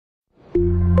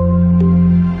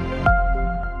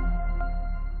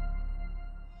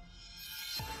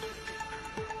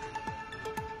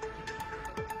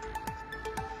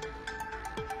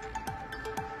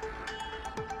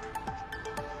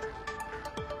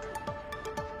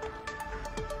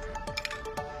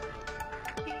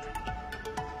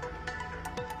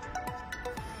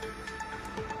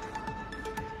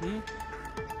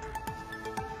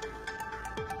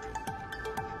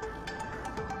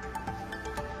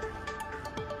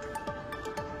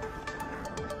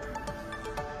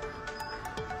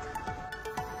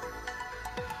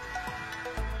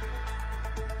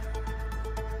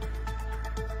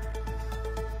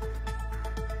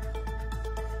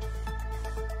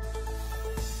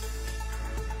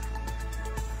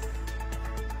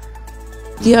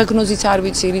დიაგნოზიც არ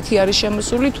ვიცი, რითი არის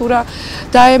შემოსული, თუ რა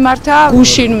დაემართა.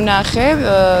 გუშინ ვნახე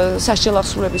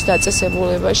საშელახსოვრების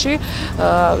დაწესებულებაში.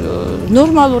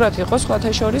 ნორმალურად იყო,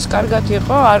 სხვათა შორის, კარგად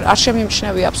იყო, არ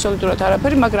შემიმჩნევია აბსოლუტურად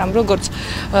არაფერი, მაგრამ როგორც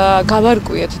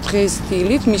გავარკვიეთ დღეს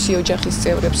დილით მისი ოჯახის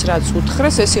წევრებს, რაც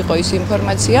უთხრეს, ეს იყო ის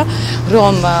ინფორმაცია,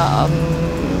 რომ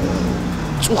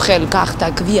წუხელ გახდა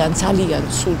გვიან ძალიან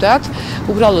ცუდად,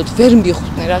 უბრალოდ ვერ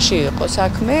მიხვდნენ რაში იყო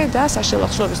საქმე და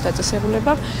საშელახსოვრების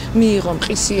დაწესებულებამ მიიღო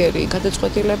მყისიერი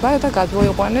გადაწყვეტილება და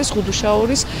გადმოიყვანეს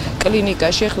ხუდუშაურის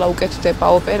კლინიკაში. ახლა უკეთდება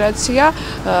ოპერაცია,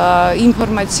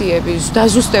 ინფორმაციების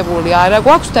დაზუსტებული არ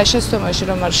აქვს და შეცდომაში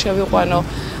რომ არ შევიყვანო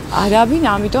არავინ,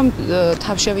 ამიტომ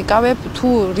თავშევიკავებ თუ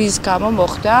რის გამო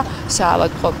მოხდა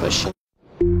საავადმყოფოში.